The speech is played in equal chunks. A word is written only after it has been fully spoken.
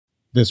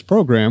This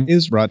program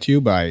is brought to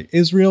you by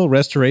Israel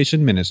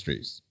Restoration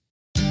Ministries.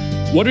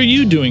 What are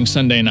you doing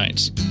Sunday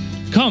nights?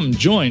 Come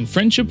join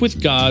Friendship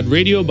with God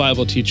radio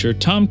Bible teacher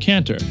Tom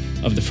Cantor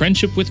of the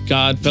Friendship with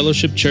God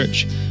Fellowship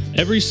Church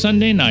every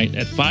Sunday night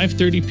at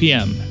 5:30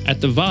 p.m. at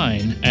The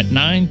Vine at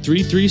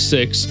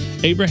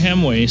 9336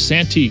 Abraham Way,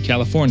 Santee,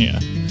 California.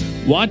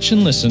 Watch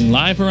and listen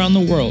live around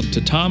the world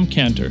to Tom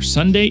Cantor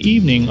Sunday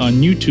evening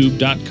on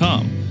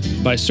YouTube.com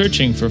by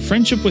searching for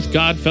Friendship with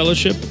God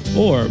Fellowship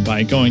or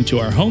by going to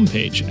our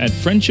homepage at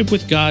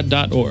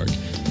friendshipwithgod.org.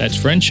 That's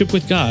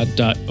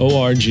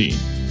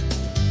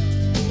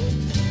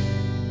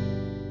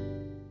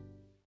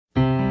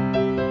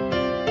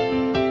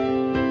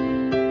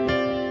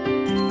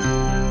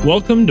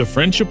Welcome to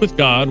Friendship with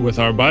God with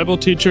our Bible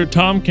teacher,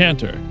 Tom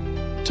Cantor.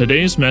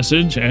 Today's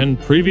message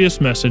and previous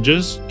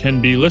messages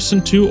can be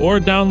listened to or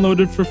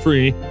downloaded for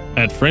free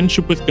at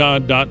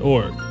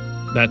friendshipwithgod.org.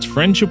 That's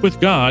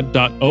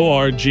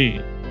friendshipwithgod.org.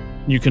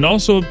 You can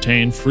also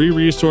obtain free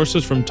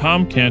resources from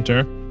Tom Cantor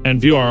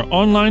and view our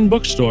online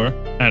bookstore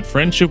at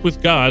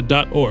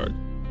friendshipwithgod.org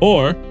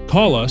or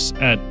call us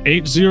at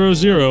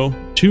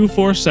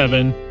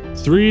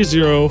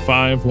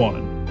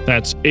 800-247-3051.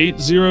 That's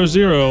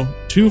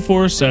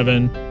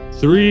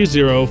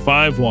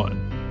 800-247-3051.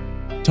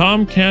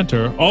 Tom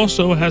Cantor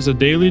also has a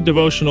daily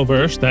devotional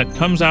verse that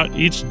comes out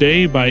each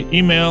day by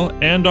email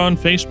and on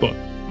Facebook.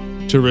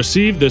 To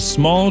receive this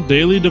small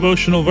daily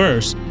devotional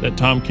verse that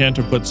Tom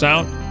Cantor puts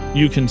out,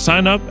 you can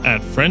sign up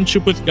at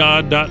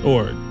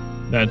friendshipwithgod.org.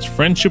 That's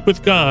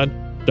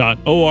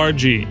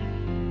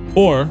friendshipwithgod.org.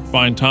 Or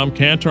find Tom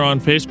Cantor on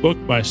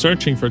Facebook by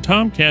searching for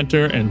Tom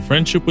Cantor and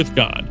Friendship with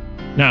God.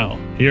 Now,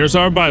 here's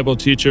our Bible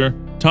teacher,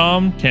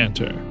 Tom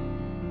Cantor.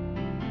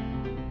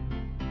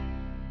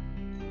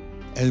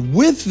 And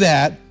with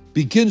that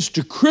begins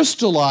to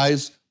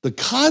crystallize the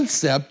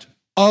concept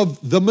of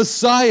the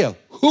Messiah.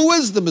 Who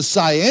is the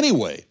Messiah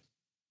anyway?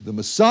 The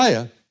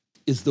Messiah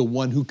is the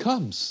one who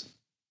comes.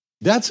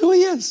 That's who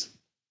he is.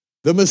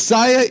 The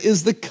Messiah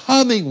is the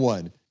coming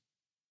one.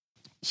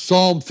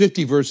 Psalm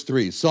 50 verse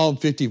 3,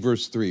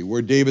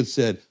 where David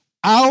said,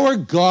 "Our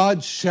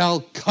God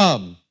shall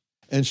come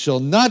and shall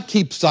not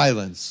keep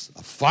silence.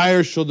 A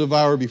fire shall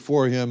devour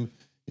before him.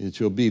 It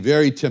shall be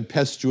very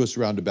tempestuous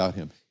round about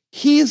him."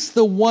 He is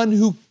the one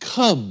who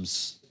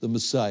comes, the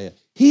Messiah.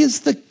 He is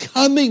the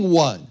coming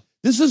one.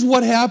 This is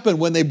what happened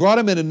when they brought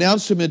him and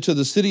announced him into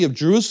the city of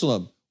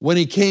Jerusalem when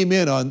he came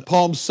in on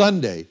Palm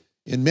Sunday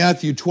in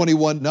Matthew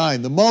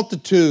 21:9. The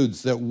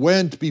multitudes that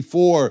went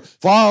before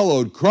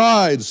followed,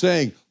 cried,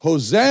 saying,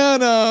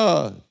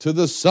 "Hosanna to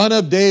the Son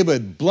of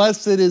David.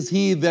 Blessed is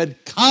he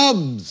that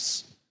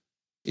comes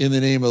in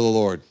the name of the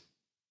Lord.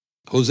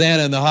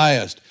 Hosanna in the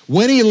highest."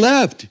 When he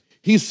left,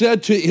 he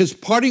said to his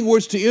parting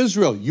words to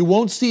Israel, "You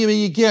won't see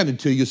me again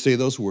until you say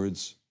those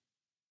words.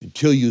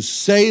 Until you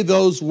say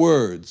those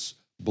words,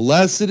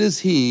 blessed is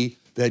he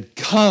that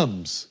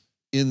comes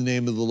in the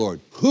name of the Lord."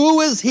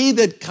 Who is he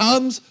that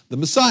comes? The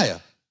Messiah.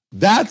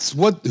 That's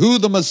who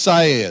the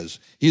Messiah is.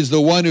 He's the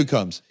one who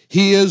comes.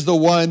 He is the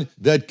one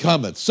that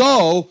cometh.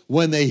 So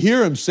when they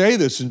hear him say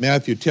this in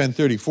Matthew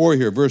 10:34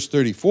 here, verse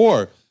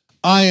 34,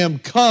 "I am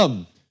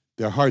come,"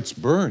 their hearts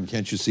burn.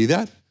 Can't you see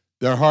that?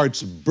 Their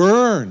hearts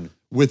burn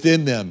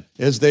within them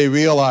as they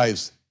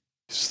realize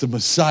it's the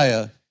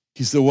Messiah.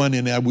 He's the one,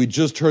 and we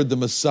just heard the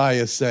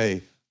Messiah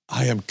say,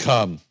 "I am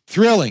come."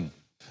 Thrilling.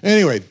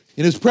 Anyway,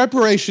 in his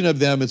preparation of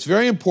them, it's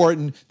very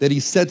important that he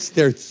sets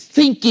their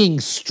thinking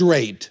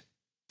straight.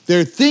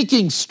 Their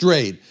thinking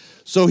straight.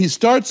 So he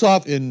starts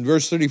off in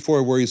verse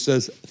 34 where he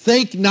says,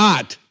 "Think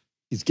not."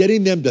 He's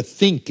getting them to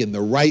think in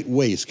the right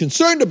way. He's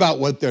concerned about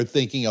what they're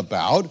thinking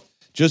about,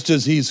 just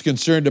as he's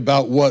concerned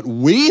about what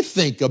we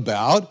think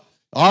about,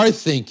 our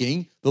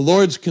thinking. The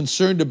Lord's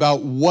concerned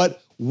about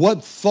what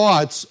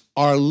thoughts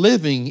are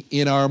living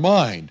in our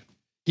mind.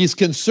 He's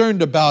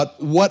concerned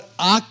about what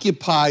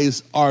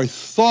occupies our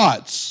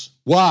thoughts.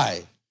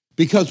 Why?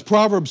 Because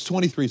Proverbs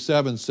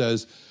 23:7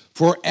 says,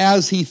 "For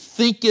as he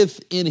thinketh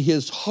in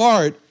his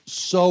heart,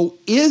 so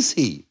is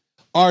he."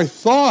 Our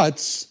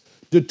thoughts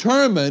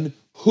determine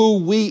who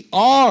we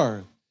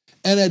are.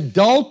 An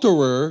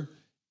adulterer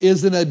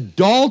is an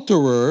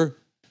adulterer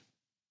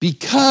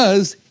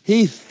because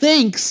he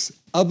thinks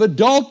of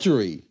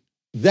adultery.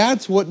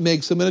 That's what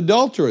makes him an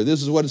adulterer.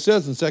 This is what it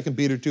says in 2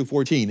 Peter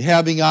 2:14,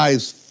 "Having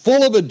eyes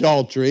full of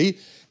adultery,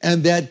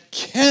 and that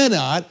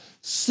cannot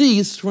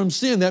cease from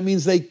sin." That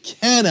means they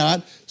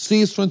cannot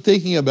cease from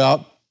thinking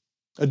about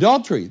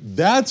adultery.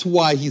 That's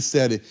why he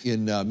said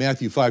in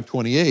Matthew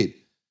 5:28,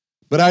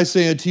 "But I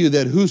say unto you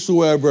that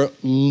whosoever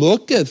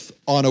looketh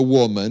on a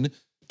woman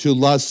to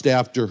lust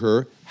after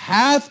her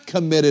hath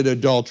committed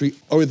adultery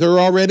with her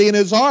already in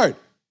his heart."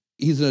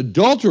 He's an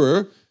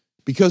adulterer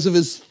because of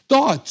his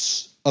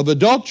thoughts of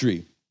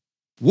adultery.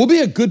 We'll be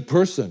a good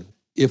person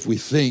if we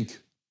think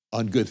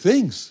on good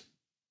things.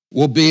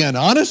 We'll be an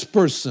honest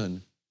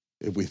person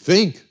if we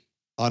think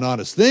on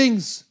honest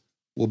things.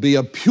 We'll be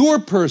a pure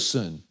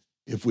person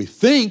if we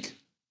think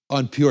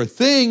on pure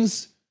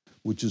things,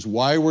 which is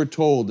why we're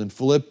told in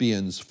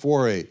Philippians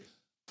 4:8,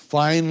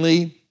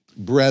 Finally,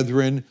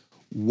 brethren,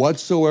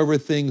 whatsoever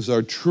things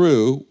are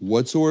true,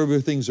 whatsoever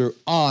things are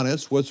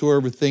honest,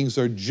 whatsoever things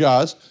are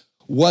just,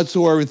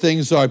 whatsoever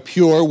things are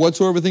pure,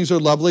 whatsoever things are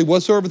lovely,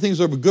 whatsoever things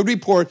are of a good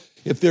report,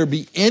 if there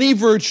be any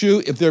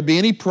virtue, if there be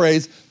any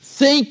praise,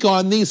 think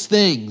on these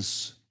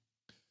things.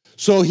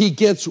 So he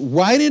gets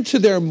right into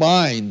their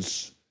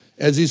minds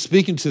as he's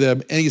speaking to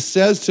them, and he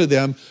says to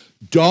them,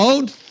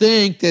 don't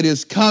think that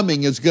his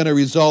coming is going to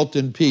result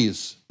in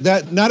peace.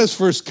 That not his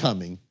first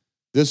coming.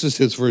 This is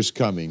his first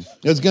coming.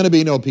 There's going to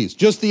be no peace.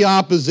 Just the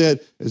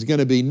opposite. There's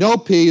going to be no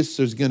peace.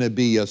 There's going to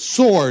be a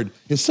sword.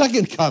 His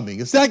second coming.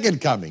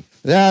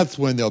 That's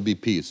when there'll be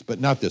peace,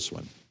 but not this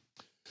one.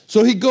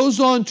 So he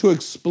goes on to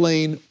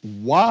explain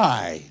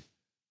why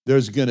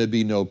there's going to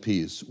be no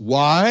peace.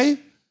 Why?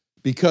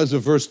 Because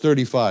of verse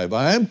 35.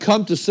 I am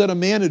come to set a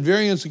man at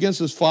variance against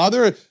his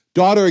father,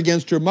 daughter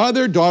against her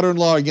mother,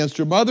 daughter-in-law against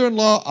her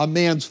mother-in-law. A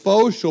man's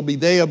foe shall be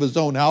they of his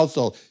own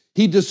household.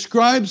 He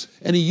describes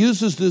and he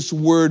uses this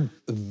word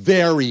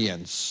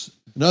variance.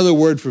 Another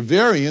word for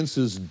variance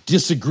is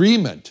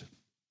disagreement.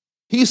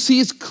 He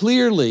sees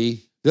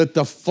clearly that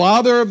the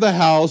father of the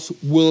house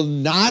will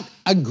not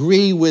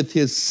agree with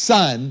his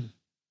son,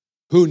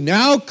 who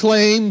now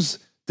claims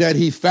that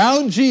he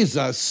found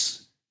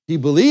Jesus. He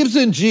believes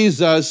in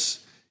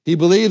Jesus. He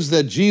believes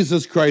that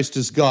Jesus Christ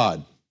is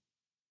God.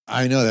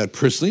 I know that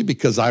personally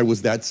because I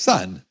was that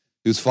son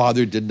whose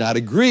father did not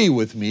agree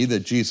with me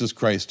that Jesus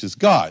Christ is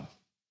God.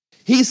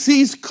 He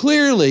sees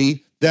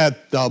clearly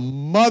that the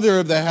mother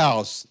of the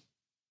house,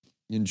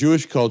 in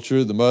Jewish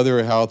culture, the mother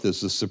of the house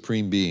is the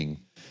supreme being.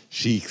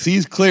 She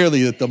sees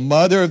clearly that the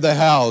mother of the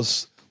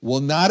house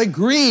will not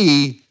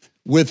agree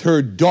with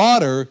her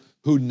daughter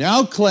who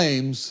now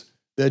claims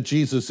that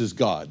Jesus is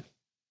God.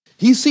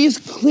 He sees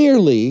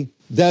clearly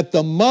that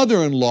the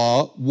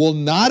mother-in-law will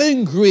not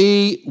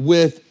agree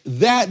with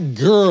that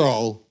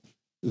girl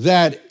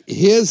that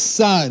his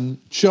son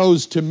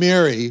chose to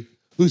marry,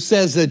 who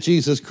says that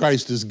Jesus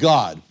Christ is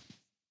God.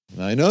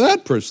 And I know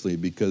that personally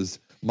because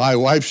my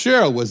wife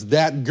Cheryl was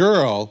that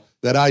girl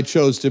that I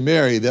chose to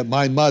marry, that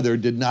my mother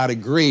did not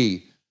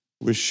agree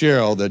with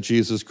Cheryl that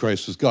Jesus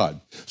Christ was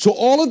God. So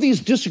all of these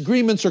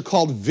disagreements are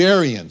called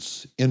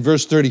variance in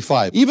verse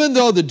 35. Even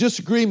though the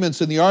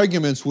disagreements and the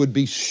arguments would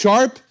be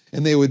sharp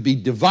and they would be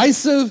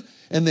divisive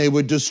and they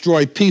would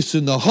destroy peace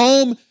in the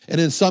home and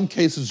in some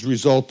cases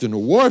result in a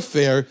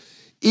warfare,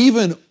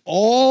 even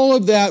all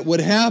of that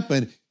would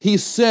happen. He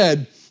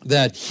said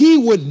that he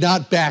would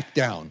not back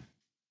down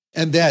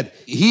and that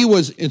he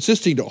was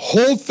insisting to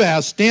hold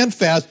fast, stand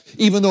fast,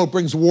 even though it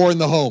brings war in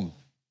the home.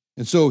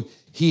 And so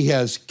he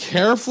has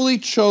carefully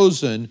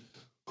chosen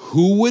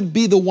who would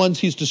be the ones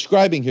he's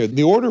describing here.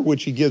 The order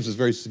which he gives is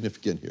very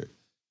significant here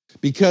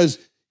because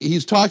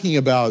he's talking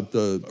about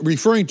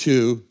referring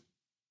to,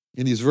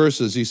 in these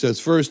verses, he says,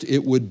 first,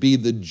 it would be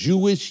the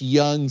Jewish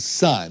young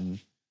son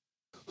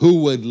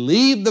who would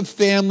leave the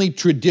family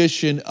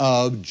tradition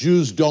of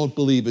Jews don't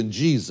believe in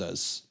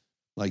Jesus,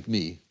 like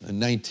me, a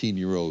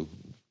 19-year-old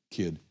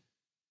kid.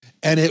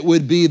 And it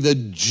would be the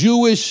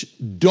Jewish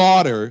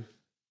daughter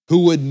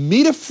who would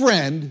meet a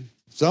friend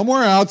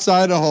somewhere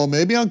outside the home,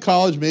 maybe on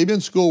college, maybe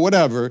in school,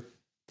 whatever,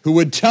 who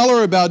would tell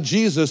her about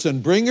Jesus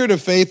and bring her to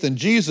faith in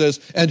Jesus,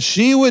 and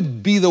she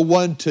would be the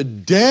one to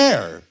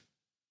dare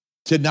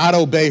to not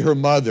obey her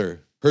mother,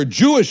 her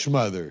Jewish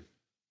mother,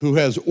 who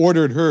has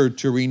ordered her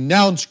to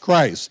renounce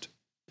Christ.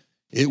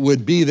 It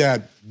would be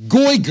that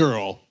Goy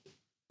girl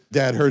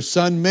that her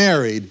son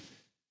married,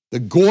 the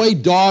Goy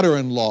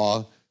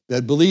daughter-in-law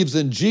that believes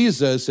in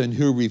Jesus and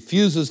who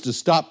refuses to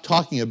stop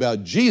talking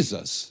about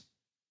Jesus.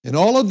 And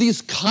all of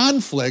these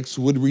conflicts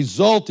would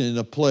result in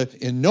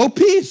no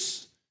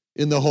peace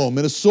in the home,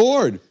 in a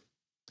sword.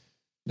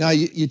 Now,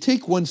 you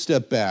take one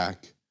step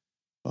back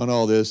on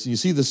all this, and you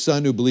see the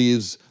son who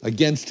believes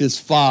against his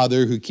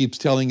father, who keeps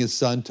telling his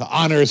son to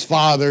honor his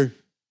father,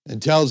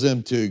 and tells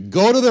him to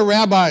go to the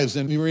rabbis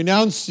and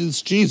renounce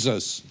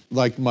Jesus,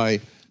 like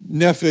my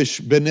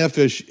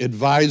benefish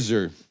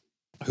advisor,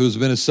 who's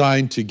been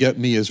assigned to get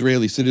me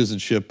Israeli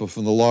citizenship, but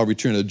from the law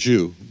return a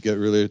Jew,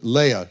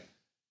 Leah.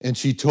 And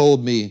she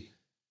told me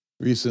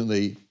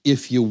recently,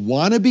 if you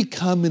want to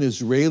become an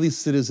Israeli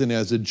citizen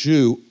as a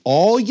Jew,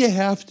 all you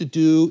have to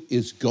do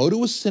is go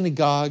to a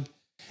synagogue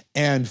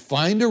and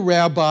find a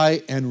rabbi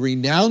and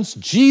renounce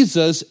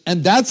Jesus,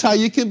 and that's how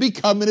you can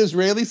become an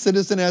Israeli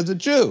citizen as a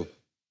Jew.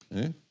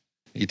 Okay?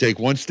 You take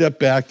one step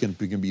back, and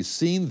it can be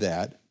seen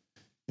that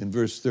in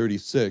verse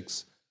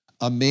 36,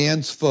 a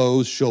man's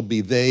foes shall be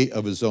they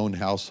of his own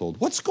household.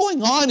 What's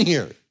going on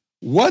here?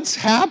 What's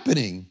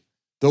happening?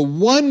 The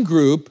one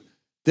group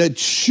that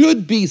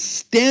should be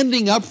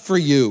standing up for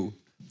you,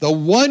 the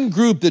one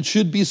group that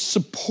should be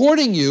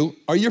supporting you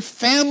are your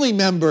family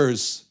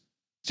members.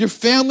 It's your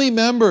family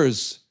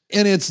members.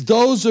 And it's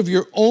those of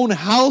your own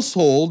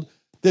household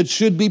that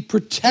should be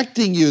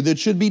protecting you, that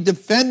should be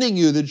defending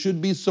you, that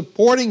should be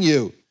supporting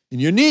you in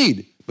your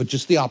need, but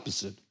just the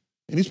opposite.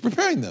 And he's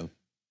preparing them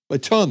by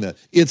telling them,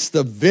 it's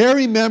the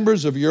very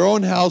members of your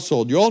own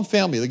household, your own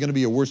family, they're going to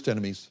be your worst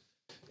enemies.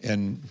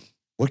 And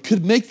what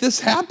could make this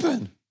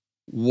happen?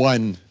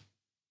 one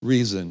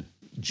reason: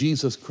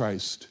 Jesus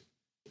Christ,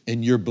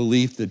 and your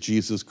belief that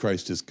Jesus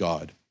Christ is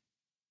God.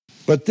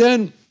 But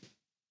then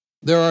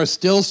there are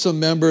still some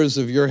members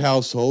of your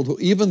household who,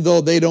 even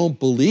though they don't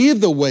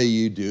believe the way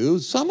you do,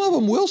 some of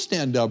them will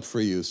stand up for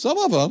you. Some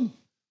of them,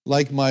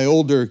 like my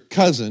older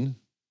cousin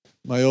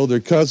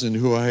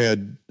who I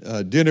had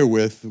dinner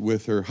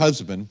with her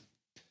husband.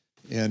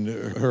 And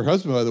her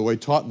husband, by the way,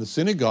 taught in the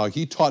synagogue.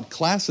 He taught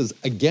classes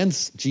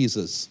against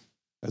Jesus.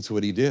 That's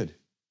what he did.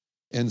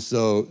 And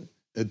so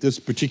at this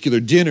particular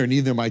dinner,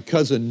 neither my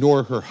cousin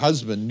nor her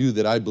husband knew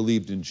that I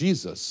believed in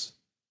Jesus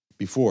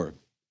before.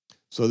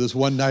 So this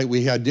one night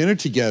we had dinner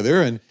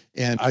together,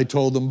 and I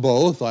told them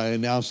both, I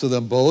announced to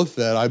them both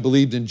that I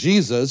believed in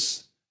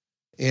Jesus,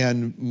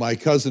 and my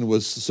cousin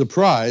was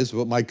surprised,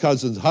 but my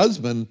cousin's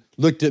husband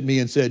looked at me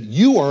and said,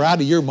 "You are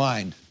out of your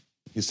mind."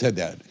 He said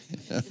that.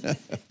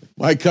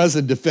 My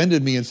cousin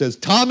defended me and says,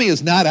 "Tommy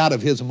is not out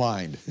of his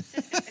mind."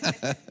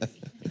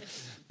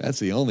 That's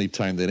the only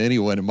time that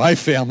anyone in my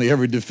family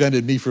ever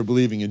defended me for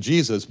believing in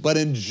Jesus. But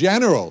in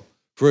general,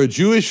 for a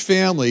Jewish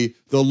family,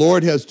 the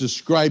Lord has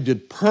described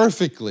it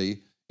perfectly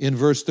in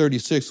verse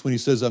 36 when he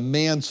says, "A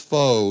man's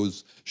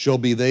foes shall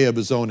be they of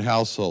his own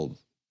household."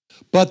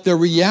 But the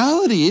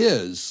reality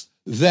is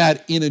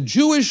that in a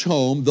Jewish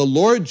home, the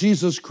Lord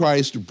Jesus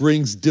Christ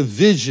brings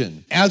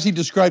division, as he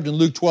described in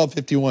Luke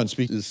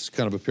 12:51. This is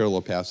kind of a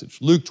parallel passage.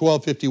 Luke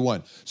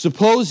 12:51.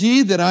 "Suppose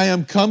ye that I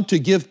am come to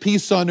give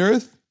peace on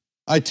earth?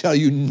 I tell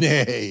you,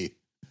 nay,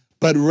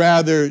 but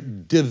rather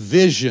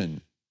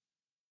division.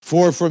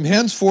 For from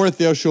henceforth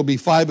there shall be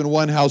 5 in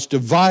one house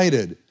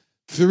divided,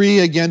 3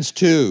 against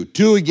 2,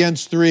 2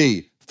 against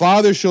 3.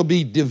 Father shall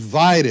be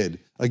divided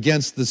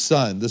against the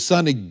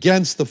son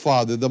against the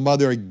father, the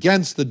mother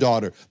against the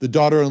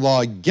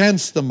daughter-in-law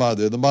against the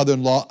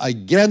mother-in-law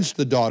against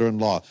the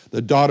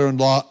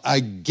daughter-in-law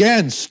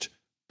against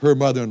her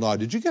mother-in-law."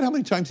 Did you get how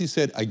many times he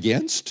said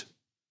against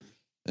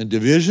and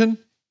division?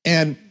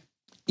 And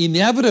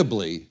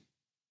inevitably,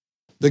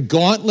 the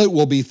gauntlet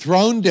will be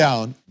thrown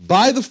down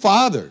by the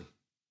father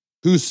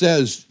who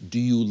says, "Do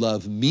you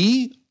love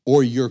me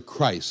or your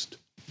Christ?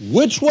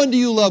 Which one do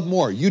you love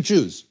more? You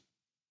choose."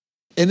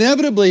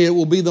 Inevitably, it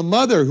will be the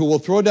mother who will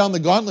throw down the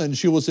gauntlet and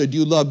she will say, "Do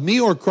you love me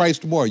or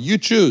Christ more? You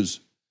choose."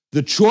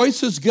 The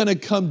choice is going to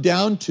come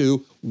down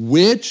to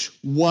which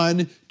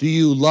one do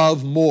you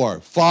love more,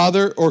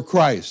 Father or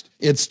Christ?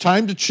 It's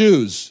time to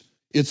choose.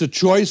 It's a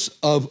choice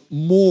of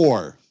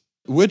more.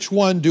 Which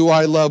one do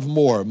I love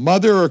more,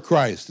 mother or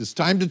Christ? It's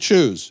time to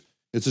choose.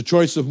 It's a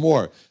choice of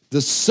more.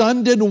 The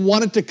son didn't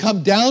want it to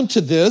come down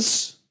to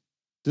this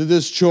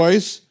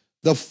choice.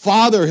 The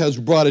father has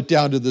brought it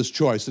down to this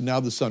choice, and now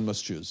the son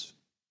must choose.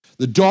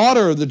 The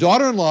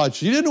daughter-in-law,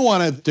 she didn't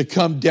want it to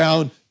come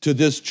down to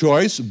this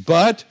choice,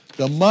 but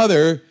the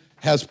mother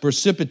has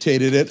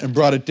precipitated it and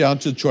brought it down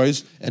to the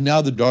choice, and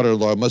now the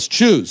daughter-in-law must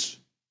choose.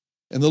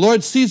 And the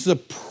Lord sees the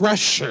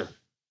pressure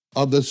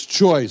of this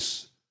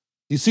choice.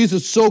 He sees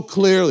it so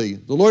clearly.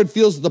 The Lord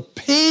feels the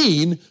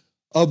pain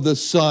of the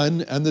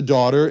son and the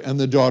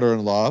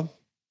daughter-in-law.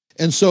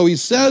 And so he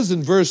says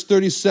in verse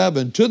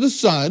 37, to the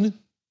son,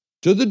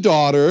 to the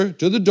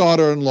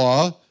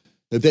daughter-in-law,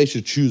 that they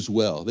should choose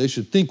well. They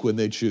should think when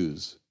they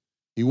choose.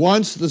 He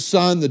wants the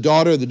son, the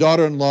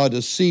daughter-in-law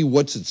to see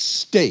what's at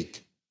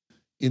stake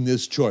in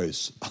this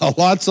choice. A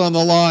lot's on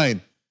the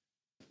line.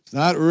 It's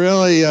not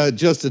really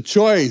just a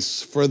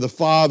choice for the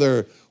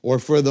father or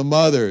for the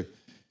mother.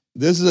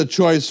 This is a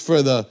choice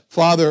for the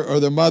father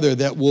or the mother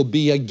that will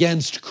be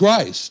against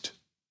Christ.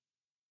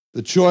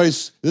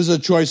 This is a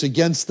choice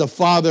against the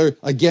father,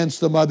 against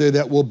the mother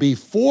that will be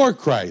for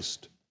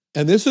Christ.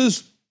 And this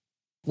is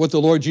what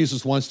the Lord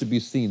Jesus wants to be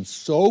seen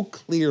so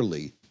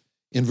clearly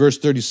in verse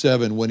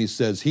 37 when he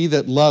says, "He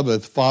that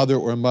loveth father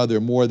or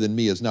mother more than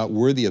me is not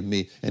worthy of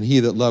me, and he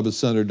that loveth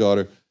son or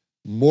daughter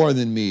more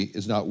than me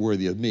is not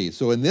worthy of me."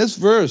 So in this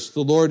verse,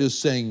 the Lord is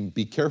saying,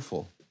 be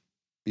careful.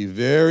 Be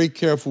very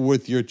careful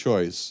with your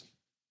choice.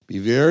 Be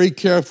very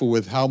careful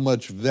with how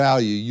much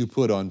value you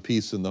put on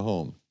peace in the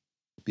home.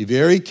 Be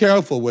very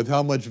careful with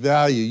how much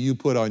value you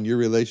put on your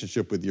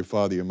relationship with your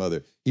father or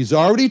mother. He's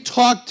already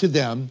talked to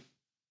them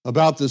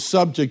about the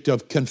subject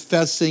of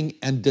confessing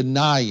and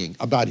denying,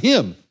 about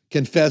him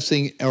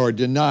confessing or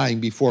denying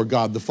before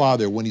God the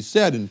Father, when he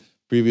said in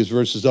previous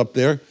verses up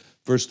there,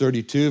 verse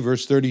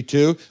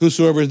 32,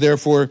 "Whosoever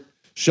therefore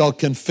shall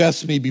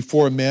confess me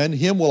before men,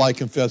 him will I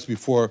confess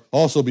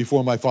also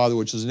before my Father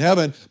which is in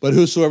heaven. But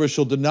whosoever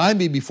shall deny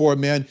me before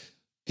men,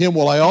 him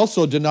will I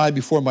also deny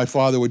before my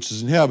Father which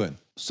is in heaven."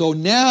 So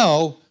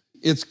now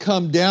it's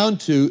come down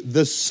to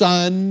the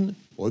son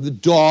or the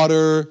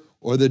daughter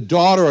or the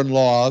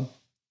daughter-in-law.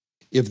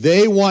 If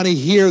they want to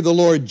hear the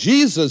Lord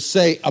Jesus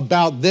say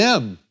about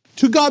them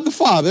to God the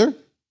Father,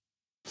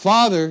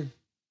 "Father,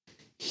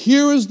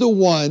 here is the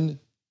one,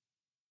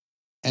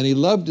 and he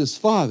loved his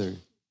father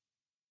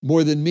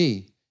more than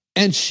me,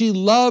 and she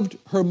loved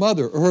her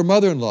mother or her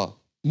mother-in-law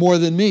more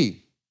than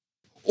me."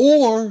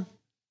 Or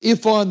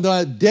if on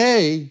that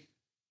day,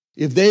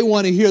 if they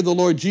want to hear the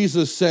Lord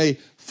Jesus say,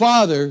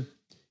 "Father,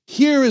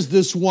 Here is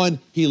this one,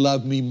 he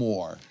loved me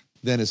more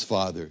than his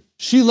father.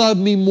 She loved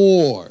me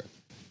more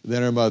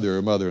than her mother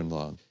or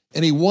mother-in-law.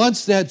 And he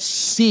wants that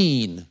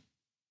scene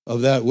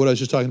of that, what I was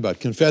just talking about,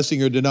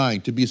 confessing or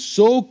denying, to be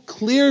so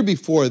clear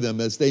before them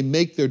as they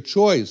make their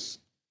choice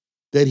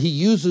that he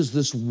uses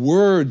this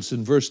words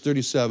in verse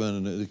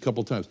 37 a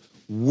couple times.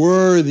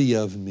 Worthy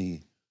of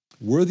me.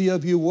 Worthy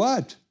of you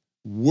what?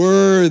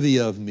 Worthy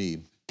of me.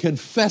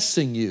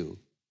 Confessing you.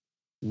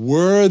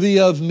 Worthy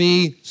of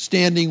me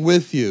standing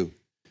with you.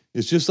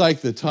 It's just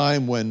like the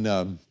time when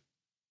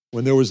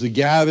there was a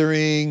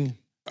gathering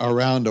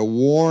around a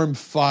warm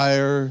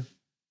fire,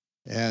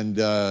 and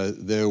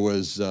there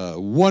was a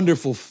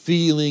wonderful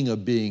feeling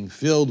of being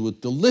filled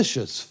with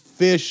delicious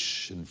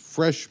fish and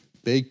fresh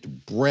baked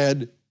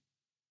bread.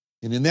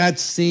 And in that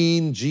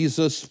scene,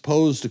 Jesus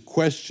posed a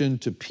question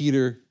to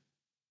Peter,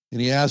 and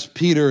he asked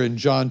Peter in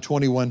John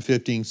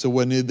 21:15. So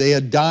when they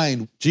had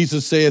dined,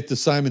 Jesus saith to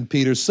Simon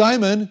Peter,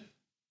 Simon,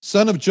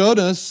 son of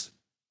Jonas,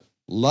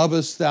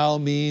 lovest thou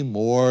me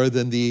more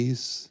than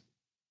these?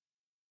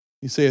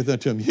 He saith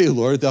unto him, Yea,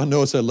 Lord, thou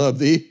knowest I love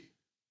thee.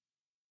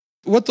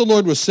 What the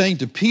Lord was saying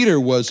to Peter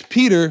was,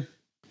 Peter,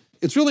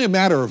 it's really a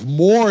matter of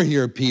more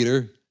here,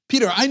 Peter.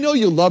 Peter, I know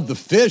you love the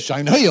fish.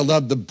 I know you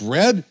love the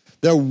bread.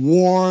 They're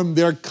warm.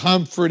 They're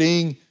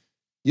comforting.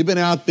 You've been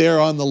out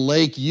there on the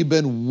lake. You've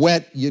been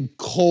wet. You're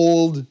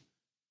cold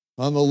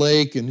on the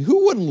lake. And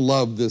who wouldn't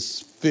love this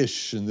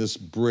fish and this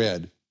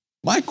bread?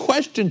 My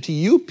question to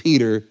you,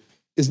 Peter,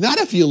 is not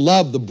if you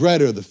love the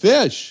bread or the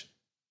fish.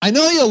 I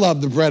know you love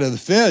the bread or the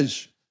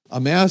fish.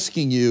 I'm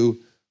asking you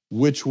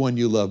which one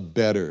you love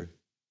better,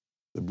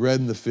 the bread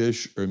and the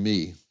fish or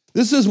me.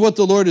 This is what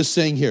the Lord is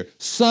saying here.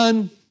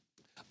 Son,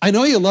 I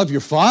know you love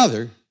your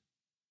father.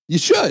 You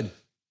should.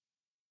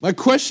 My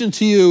question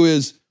to you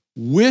is,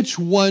 which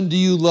one do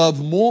you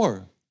love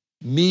more,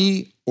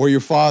 me or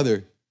your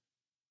father?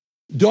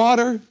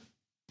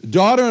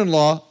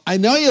 Daughter-in-law, I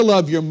know you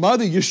love your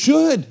mother. You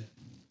should.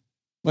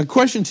 My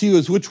question to you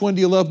is, which one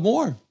do you love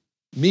more,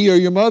 me or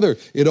your mother?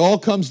 It all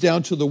comes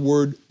down to the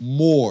word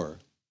more.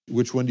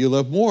 Which one do you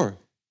love more?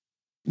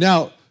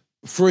 Now,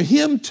 for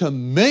him to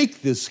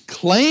make this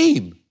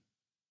claim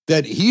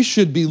that he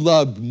should be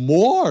loved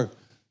more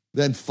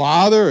than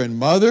father and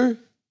mother,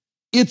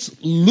 it's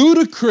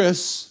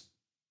ludicrous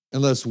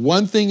unless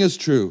one thing is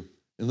true,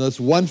 unless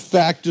one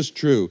fact is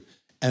true,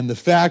 and the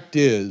fact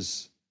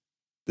is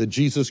that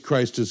Jesus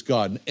Christ is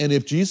God. And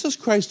if Jesus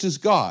Christ is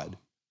God,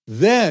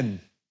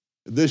 then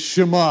the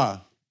Shema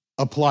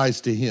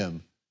applies to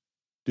him.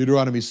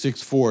 Deuteronomy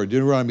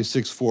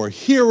 6:4.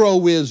 Hear,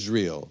 O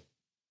Israel,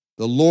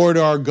 the Lord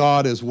our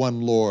God is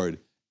one Lord,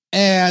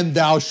 and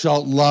thou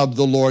shalt love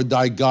the Lord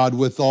thy God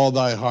with all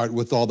thy heart,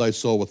 with all thy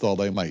soul, with all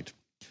thy might.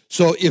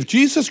 So if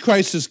Jesus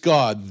Christ is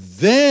God,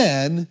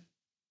 then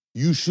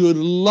you should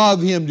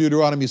love him,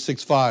 Deuteronomy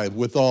 6:5,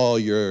 with all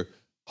your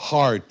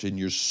heart and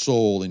your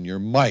soul and your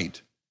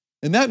might.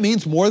 And that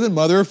means more than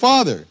mother or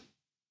father.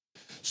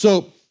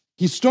 So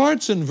he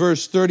starts in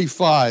verse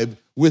 35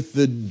 with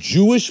the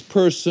Jewish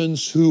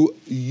persons who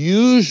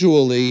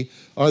usually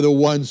are the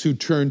ones who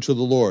turn to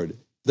the Lord.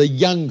 The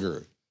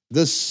younger,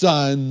 the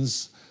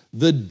sons,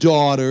 the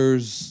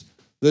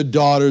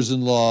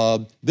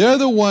daughters-in-law. They're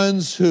the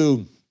ones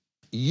who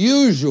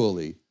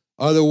usually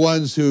are the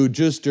ones who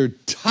just are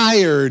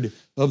tired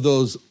of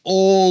those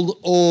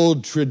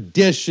old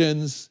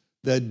traditions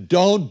that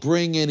don't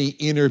bring any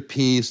inner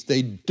peace.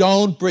 They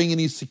don't bring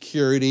any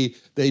security.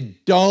 They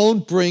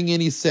don't bring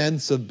any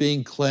sense of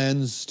being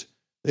cleansed.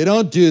 They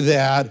don't do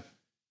that.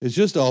 It's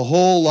just a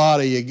whole lot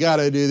of you got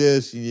to do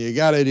this and you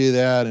got to do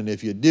that. And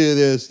if you do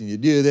this and you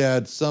do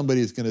that,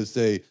 somebody's going to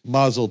say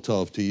mazel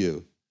tov to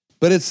you.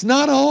 But it's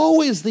not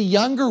always the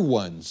younger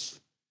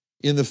ones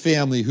in the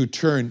family who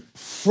turn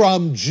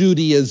from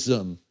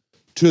Judaism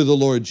to the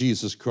Lord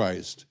Jesus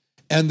Christ.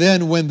 And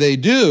then when they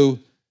do,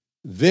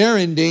 they're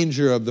in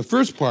danger of the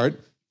first part,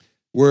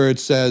 where it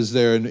says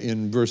there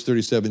in verse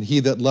 37, he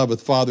that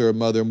loveth father or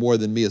mother more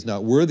than me is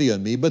not worthy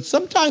of me. But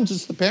sometimes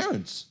it's the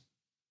parents.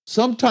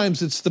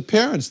 Sometimes it's the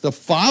parents, the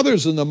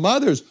fathers and the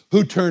mothers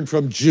who turn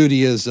from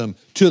Judaism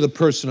to the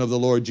person of the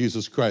Lord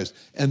Jesus Christ.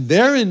 And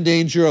they're in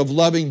danger of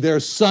loving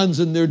their sons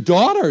and their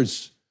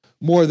daughters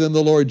more than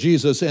the Lord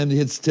Jesus. And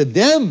it's to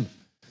them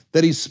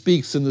that he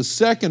speaks in the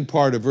second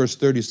part of verse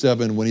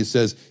 37 when he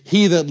says,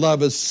 he that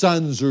loveth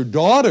sons or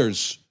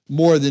daughters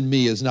more than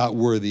me is not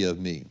worthy of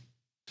me.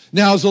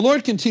 Now, as the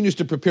Lord continues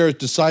to prepare his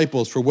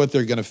disciples for what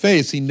they're going to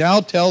face, he now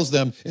tells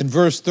them in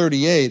verse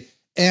 38,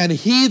 and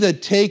he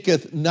that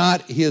taketh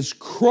not his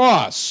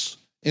cross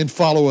and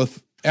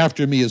followeth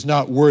after me is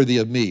not worthy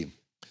of me.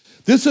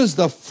 This is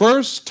the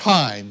first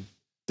time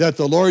that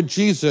the Lord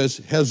Jesus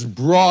has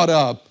brought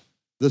up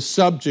the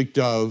subject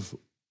of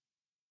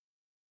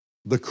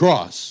the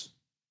cross.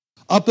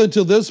 Up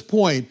until this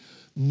point,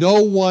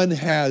 no one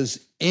has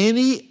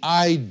any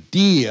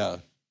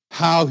idea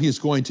how he's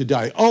going to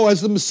die. Oh,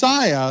 as the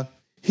Messiah,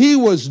 he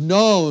was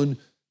known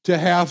to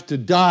have to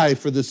die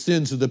for the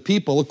sins of the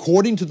people,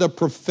 according to the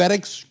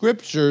prophetic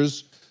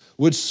scriptures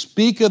which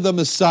speak of the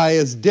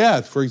Messiah's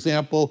death. For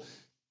example,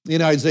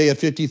 In Isaiah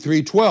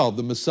 53:12,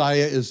 the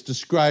Messiah is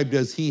described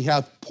as he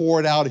hath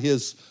poured out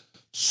his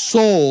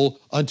soul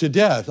unto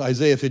death,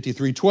 Isaiah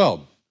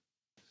 53:12.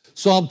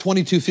 Psalm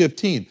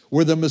 22:15,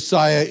 where the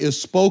Messiah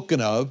is spoken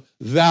of,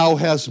 thou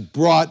hast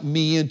brought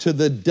me into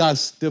the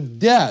dust of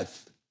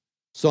death.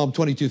 Psalm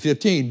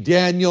 22:15,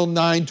 Daniel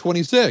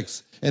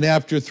 9:26, and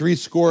after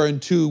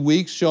 62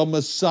 weeks shall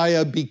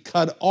Messiah be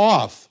cut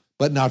off,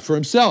 but not for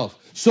himself.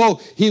 So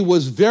he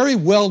was very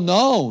well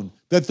known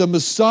that the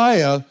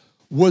Messiah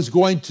was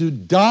going to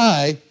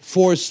die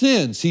for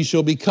sins. He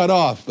shall be cut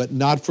off, but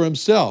not for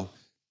himself.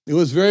 It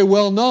was very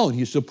well known.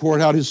 He shall pour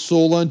out his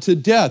soul unto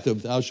death.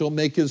 If thou shalt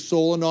make his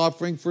soul an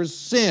offering for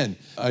sin.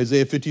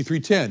 Isaiah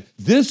 53:10.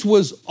 This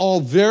was all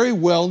very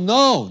well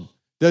known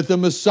that the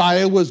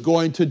Messiah was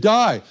going to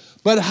die.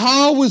 But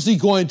how was he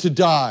going to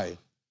die?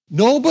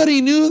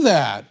 Nobody knew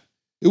that.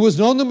 It was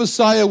known the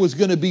Messiah was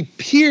going to be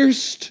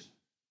pierced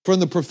from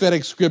the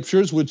prophetic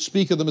scriptures, which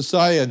speak of the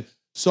Messiah in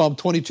Psalm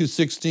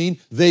 22:16.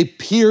 They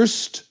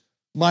pierced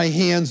my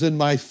hands and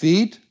my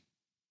feet.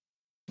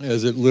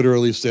 As it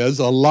literally says,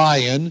 a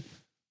lion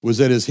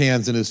was at his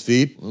hands and his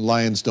feet.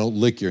 Lions don't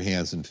lick your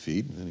hands and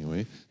feet.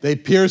 Anyway, they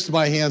pierced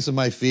my hands and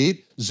my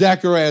feet.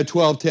 Zechariah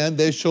 12:10,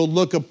 they shall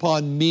look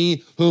upon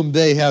me whom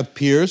they have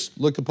pierced.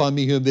 Look upon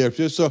me whom they have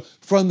pierced. So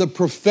from the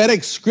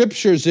prophetic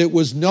scriptures, it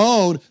was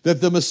known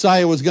that the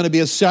Messiah was going to be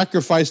a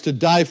sacrifice to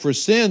die for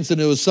sins, and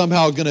it was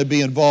somehow going to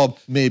be involved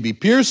maybe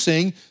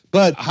piercing.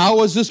 But how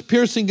was this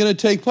piercing going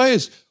to take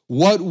place?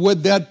 What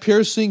would that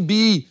piercing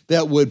be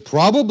that would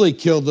probably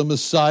kill the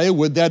Messiah?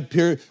 Would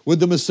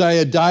the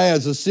Messiah die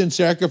as a sin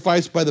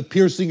sacrifice by the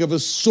piercing of a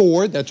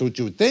sword? That's what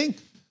you would think.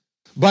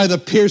 By the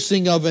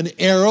piercing of an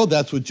arrow?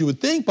 That's what you would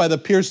think. By the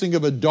piercing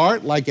of a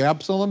dart like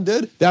Absalom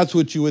did? That's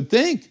what you would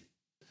think. It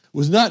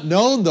was not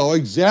known, though,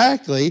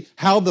 exactly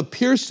how the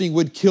piercing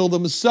would kill the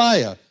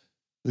Messiah.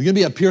 There's going to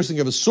be a piercing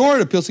of a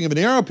sword, a piercing of an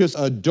arrow,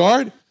 a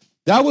dart.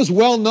 That was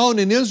well known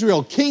in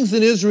Israel. Kings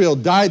in Israel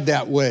died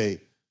that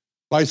way.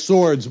 By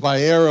swords, by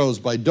arrows,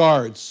 by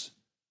darts.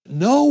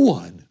 No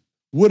one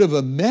would have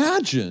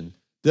imagined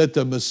that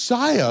the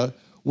Messiah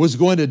was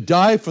going to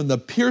die from the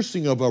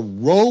piercing of a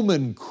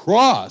Roman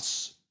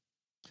cross.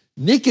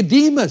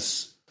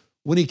 Nicodemus,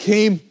 when he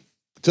came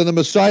to the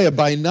Messiah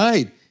by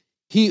night,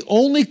 he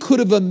only could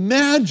have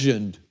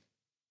imagined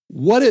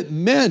what it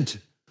meant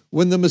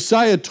when the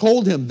Messiah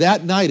told him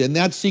that night, in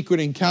that secret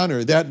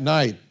encounter that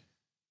night,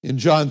 in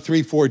John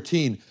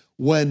 3:14,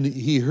 when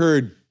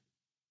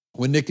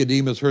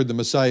Nicodemus heard the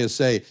Messiah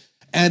say,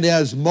 and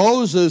as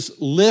Moses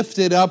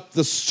lifted up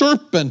the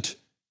serpent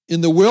in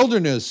the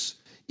wilderness,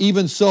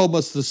 even so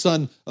must the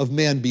Son of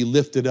Man be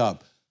lifted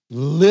up.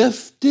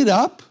 Lifted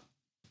up?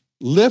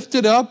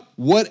 Lifted up?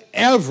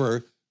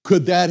 Whatever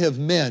could that have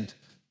meant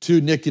to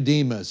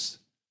Nicodemus?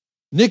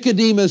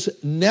 Nicodemus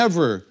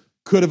never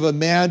could have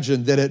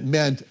imagined that it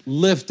meant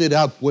lifted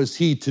up was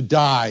he to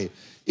die.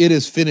 It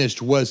is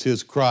finished was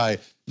his cry.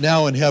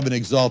 Now in heaven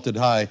exalted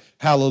high,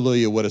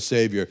 hallelujah, what a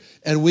Savior.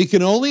 And we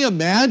can only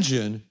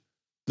imagine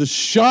the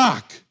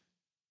shock,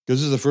 because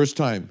this is the first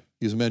time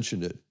he's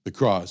mentioned it, the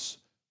cross.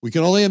 We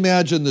can only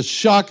imagine the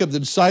shock of the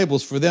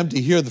disciples for them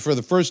to hear for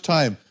the first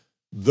time,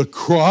 the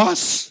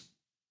cross?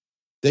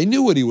 They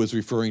knew what he was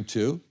referring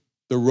to,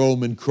 the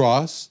Roman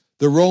cross.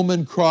 The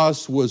Roman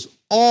cross was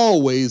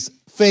always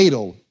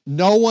fatal.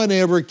 No one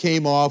ever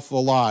came off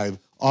alive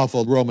off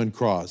a Roman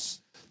cross.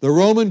 The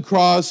Roman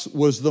cross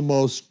was the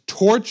most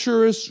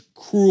torturous,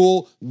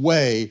 cruel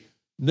way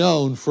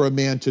known for a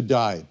man to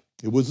die.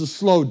 It was a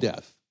slow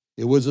death.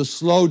 It was a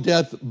slow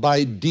death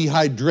by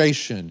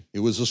dehydration. It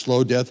was a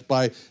slow death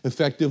by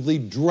effectively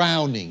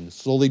drowning,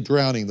 slowly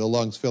drowning, the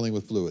lungs filling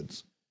with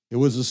fluids. It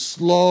was a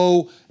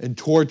slow and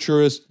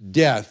torturous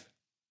death.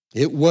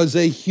 It was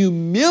a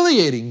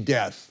humiliating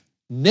death,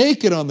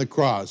 naked on the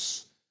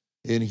cross,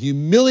 in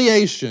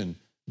humiliation,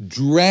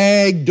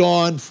 dragged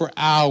on for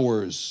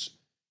hours.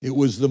 It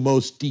was the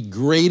most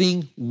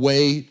degrading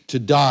way to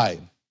die.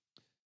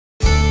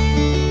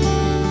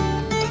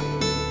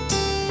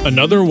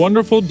 Another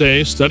wonderful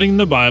day studying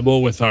the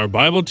Bible with our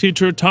Bible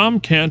teacher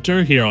Tom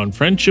Cantor here on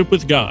Friendship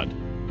with God.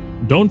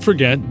 Don't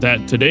forget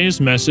that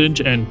today's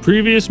message and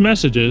previous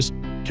messages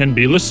can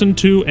be listened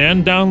to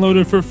and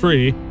downloaded for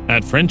free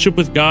at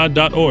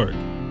friendshipwithgod.org.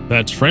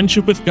 That's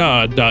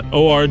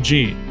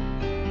friendshipwithgod.org.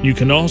 You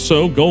can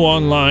also go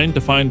online to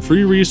find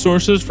free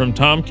resources from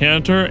Tom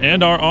Cantor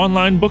and our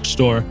online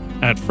bookstore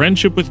at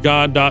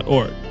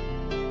friendshipwithgod.org.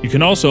 You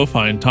can also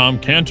find Tom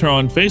Cantor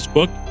on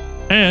Facebook,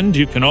 and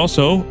you can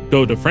also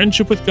go to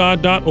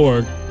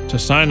friendshipwithgod.org to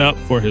sign up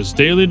for his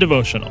daily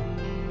devotional.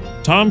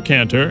 Tom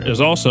Cantor is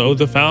also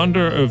the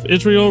founder of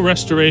Israel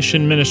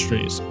Restoration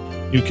Ministries.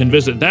 You can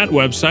visit that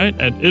website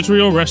at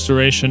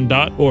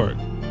israelrestoration.org.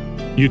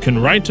 You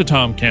can write to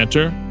Tom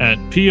Cantor at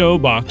P.O.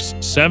 Box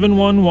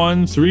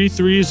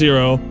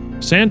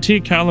 711330,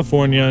 Santee,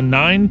 California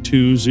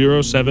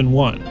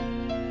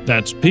 92071.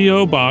 That's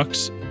P.O.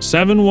 Box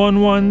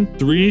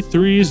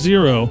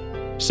 711330,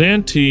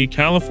 Santee,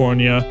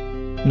 California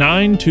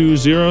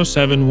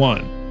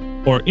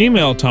 92071. Or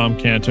email Tom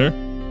Cantor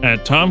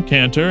at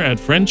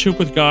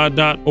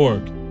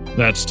tomcantor@friendshipwithgod.org.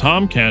 That's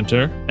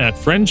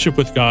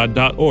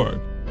tomcantor@friendshipwithgod.org.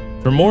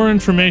 For more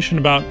information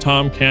about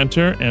Tom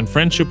Cantor and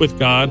Friendship with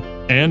God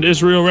and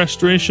Israel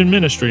Restoration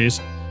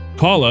Ministries,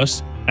 call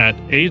us at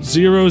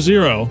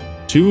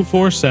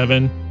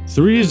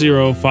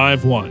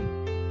 800-247-3051.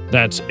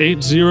 That's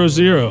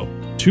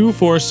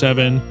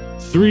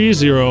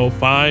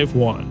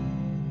 800-247-3051.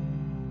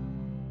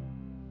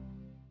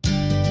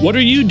 What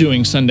are you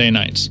doing Sunday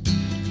nights?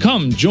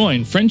 Come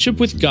join Friendship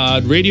with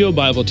God radio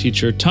Bible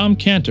teacher Tom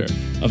Cantor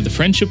of the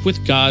Friendship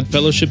with God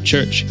Fellowship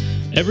Church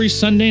every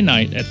Sunday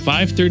night at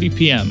 5:30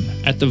 p.m.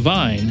 at The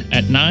Vine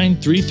at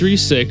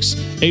 9336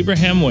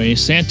 Abraham Way,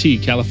 Santee,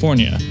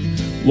 California.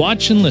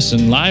 Watch and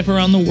listen live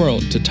around the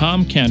world to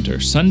Tom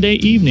Cantor Sunday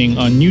evening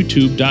on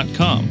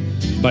YouTube.com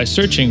by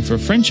searching for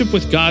Friendship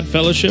with God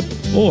Fellowship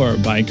or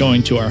by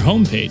going to our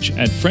homepage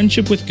at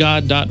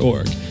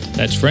friendshipwithgod.org.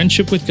 That's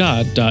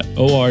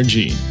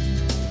friendshipwithgod.org.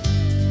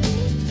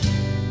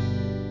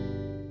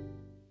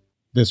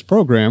 This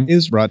program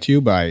is brought to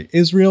you by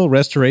Israel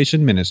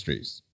Restoration Ministries.